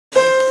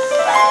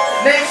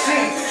Next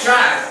scene,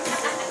 try.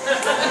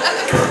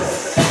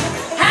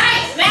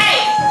 Hey, May!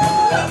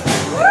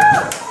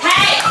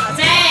 Hey,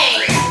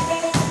 May!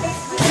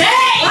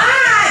 May!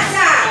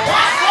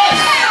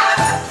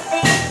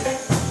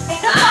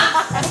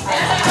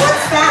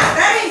 What's that?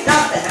 That ain't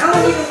nothing. How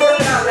long have you been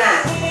working on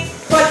that?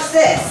 What's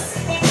this?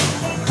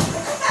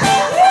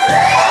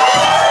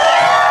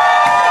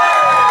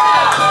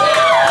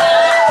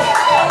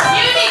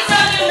 You need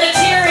some new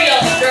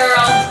materials,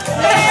 girl.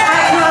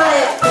 I call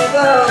it the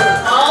road.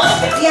 Oh?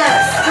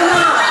 Yes, come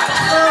on.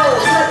 Road,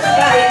 let's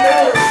gotta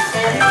move.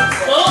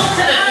 Move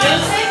to the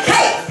music?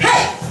 Hey,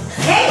 hey,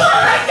 hey. Oh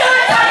my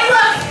God, Donnie,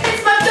 look!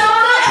 It's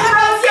Madonna and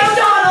Rosie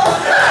O'Donnell!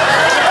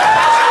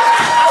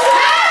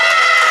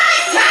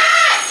 Cut!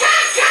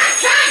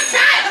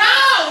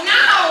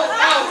 No!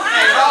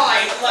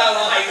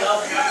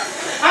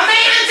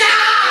 Amanda!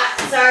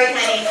 Sorry,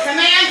 honey.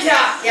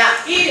 Amanda!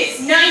 Yeah. It is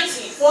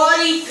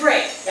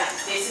 1943. Yeah.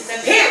 This is a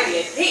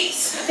period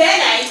piece. Their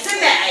names are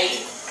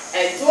May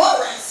and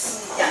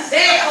Doris. Yeah.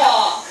 They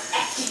are...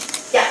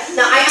 Yeah,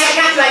 no, I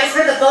got you. I just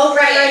heard the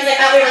Boatwright and I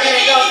thought we were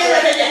gonna go for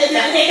it.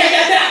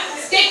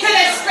 Stick to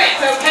the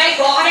script, okay?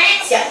 Got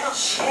it? Yeah.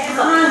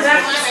 Come on,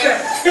 that's the script.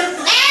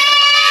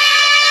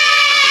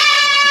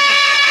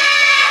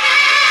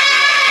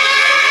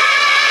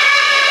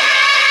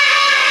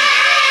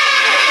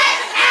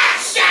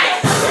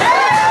 Action!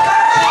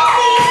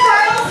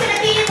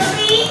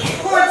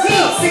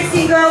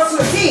 16 girls to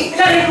a team.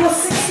 That equals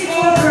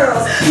 64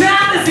 girls.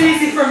 Math is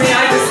easy for me.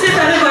 I just get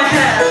that in my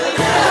head.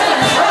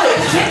 Holy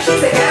shit, she's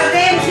a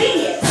goddamn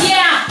genius.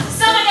 Yeah,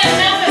 some of them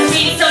numbers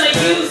mean some of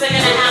yous are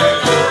gonna have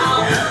to go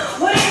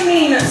home. What do you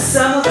mean,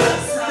 some of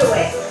us? Do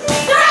it.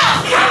 Girl,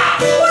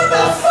 cut! What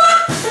the fuck?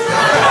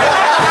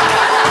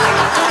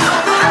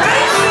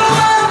 Alright,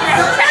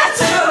 so that's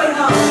going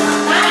home.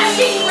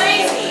 She's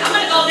crazy. I'm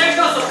gonna go there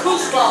and go some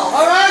koosh ball.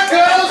 All right,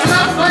 girls,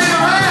 enough playing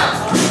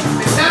around.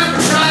 It's time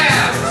for tryouts.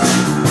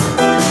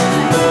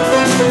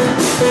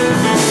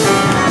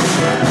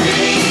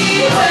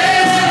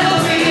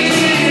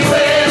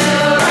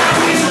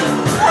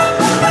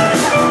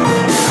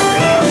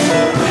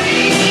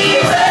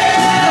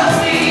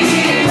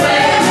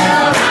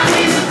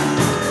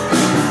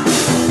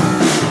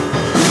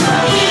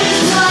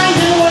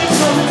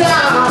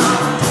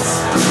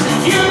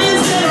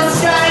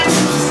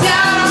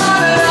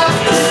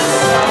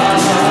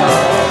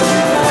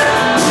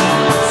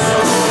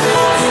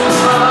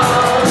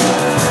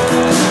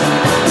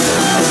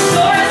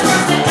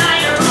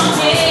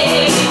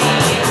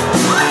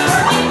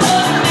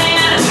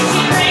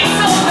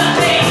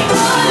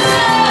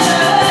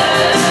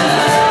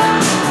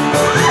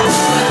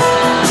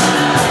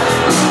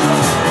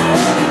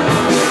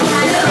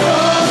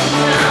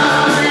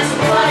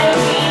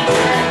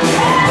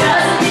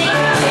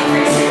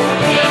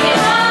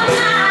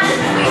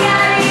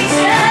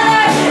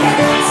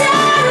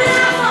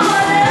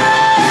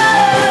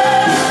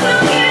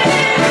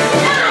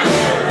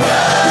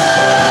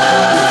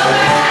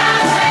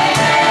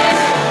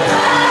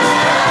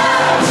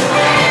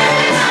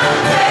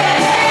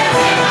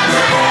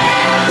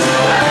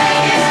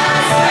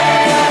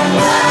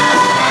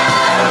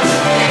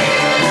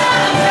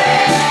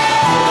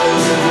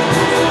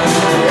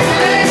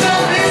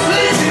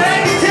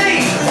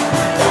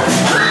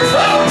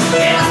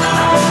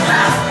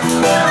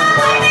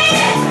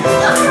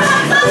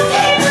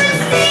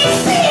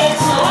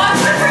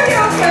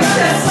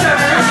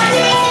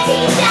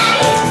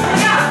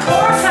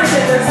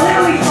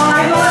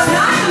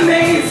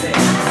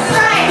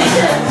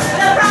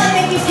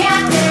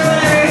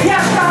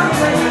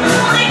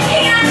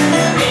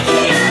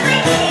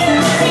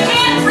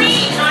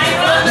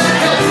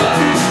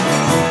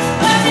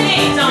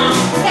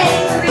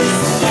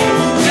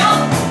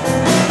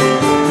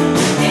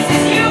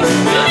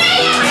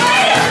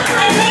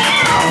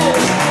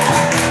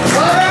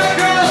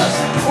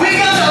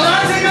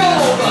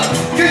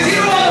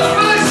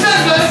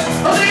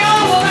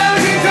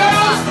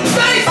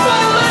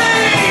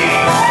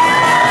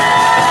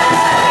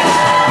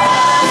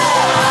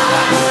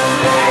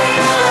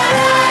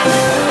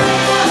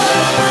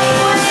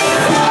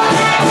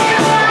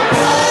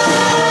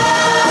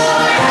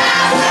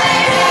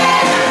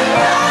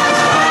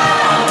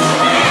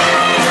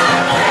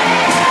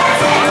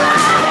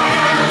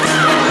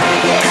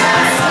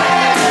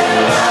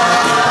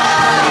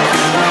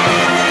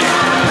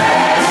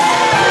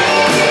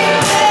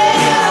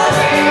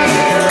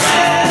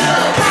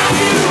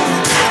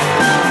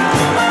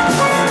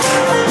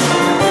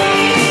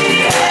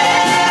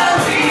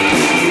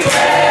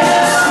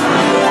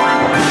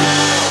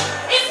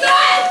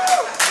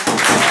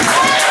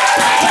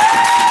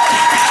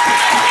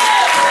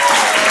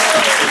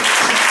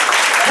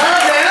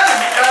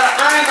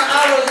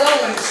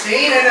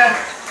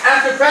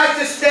 After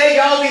practice today,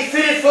 y'all be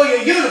fitted for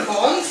your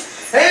uniforms,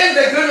 and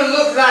they're gonna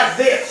look like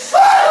this.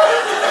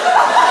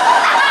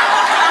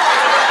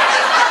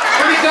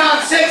 Pretty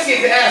darn sexy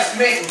if you ask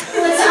me.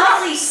 Well, it's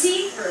awfully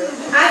see-through.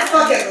 I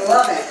fucking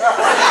love it.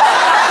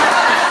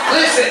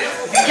 Listen,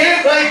 if you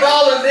can't play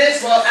ball in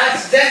this, well,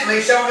 that's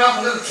accidentally showing off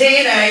a little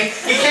TNA,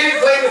 you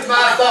can't play with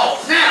my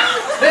balls. Now,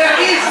 there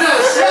is no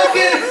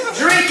smoking,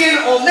 drinking,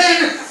 or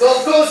men. Well,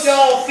 of course,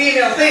 y'all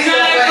female baseball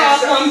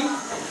players.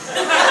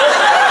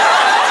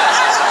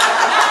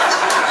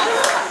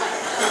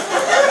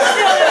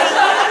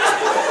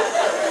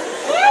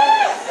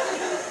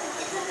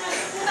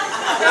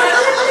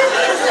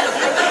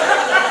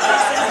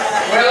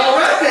 Well, all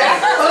right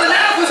then. Well,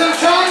 now for some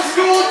charm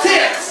school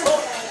tips.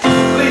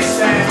 Please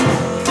stand.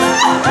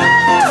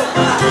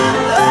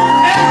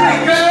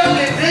 Every girl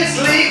in this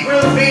league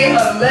will be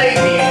a lady.